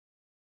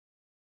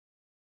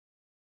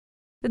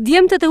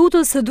Djemtë e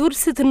Teutës së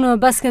Durrësit në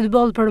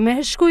basketboll për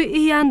meshkuj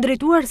janë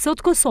drejtuar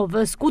sot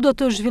Kosovës, ku do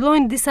të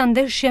zhvillojnë disa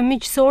ndeshje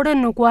miqësore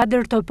në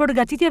kuadër të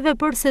përgatitjeve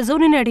për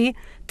sezonin e ri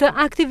të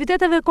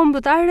aktiviteteve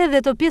kombëtare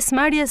dhe të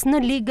pjesëmarrjes në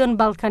Ligën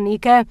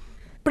Ballkanike.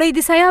 Prej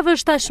disa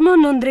javësh tashmë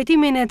në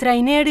drejtimin e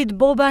trajnerit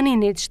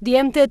Bobanić,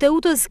 djemtë e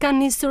Teutës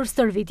kanë nisur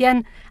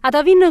stërvitjen.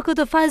 Ata vinë në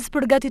këtë fazë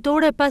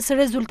përgatitore pas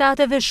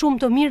rezultateve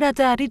shumë të mira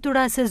të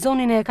arritura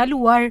sezonin e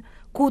kaluar,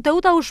 ku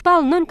Teuta u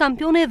shpall nën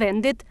kampione e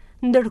vendit,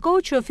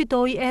 ndërkohë që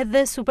fitoi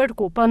edhe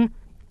Superkupën.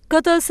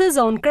 Këtë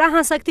sezon,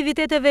 krahas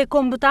aktiviteteve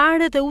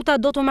kombëtare, Teuta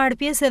do të marrë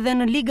pjesë edhe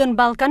në Ligën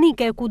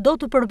Ballkanike, ku do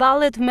të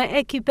përballet me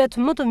ekipet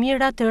më të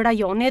mira të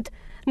rajonit.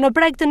 Në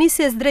prag të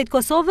nisjes drejt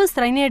Kosovës,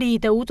 trajneri i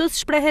Teutës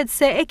shprehet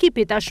se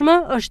ekipi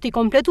tashmë është i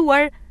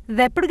kompletuar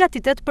dhe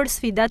përgatitet për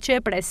sfidat që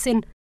e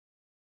presin.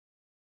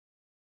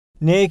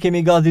 Ne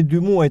kemi gati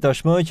 2 muaj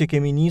tashmë që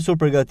kemi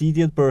nisur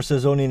përgatitjet për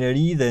sezonin e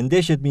ri dhe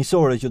ndeshjet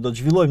miqësore që do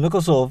të zhvillojmë në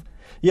Kosovë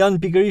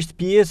janë pikërisht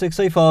pjesë e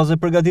kësaj faze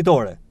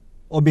përgatitore.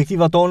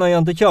 Objektivat tona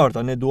janë të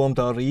qarta, ne duam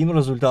të arrijmë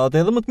rezultate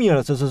edhe më të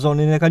mira se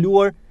sezonin e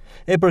kaluar,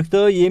 e për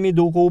këtë jemi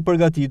duke u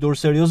përgatitur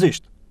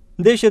seriozisht.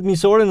 Ndeshjet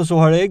miqësore në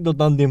Suharek do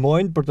të na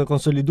ndihmojnë për të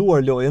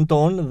konsoliduar lojën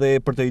tonë dhe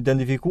për të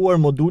identifikuar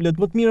modulet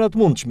më të mira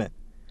të mundshme.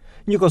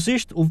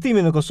 Njëkohësisht,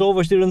 udhtimi në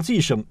Kosovë është i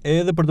rëndësishëm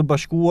edhe për të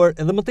bashkuar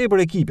edhe më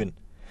tepër ekipin,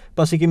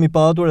 pasi kemi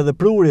patur edhe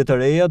prurje të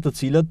reja të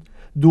cilët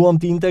duam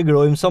të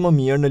integrojmë sa më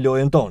mirë në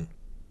lojën tonë.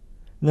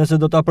 Nëse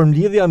do ta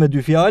përmbledhja me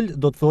 2 fjalë,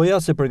 do të thoja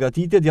se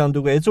përgatitjet janë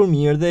duke ecur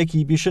mirë dhe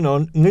ekipi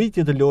shënon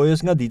ngritje të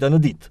lojës nga dita në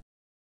ditë.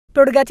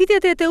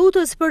 Përgatitjet e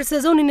Teutës për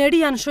sezonin e ri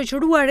janë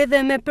shoqëruar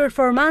edhe me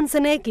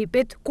performancën e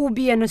ekipit, ku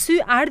bie në sy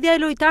ardhja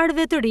e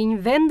lojtarëve të rinj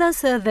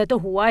vendas dhe të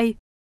huaj.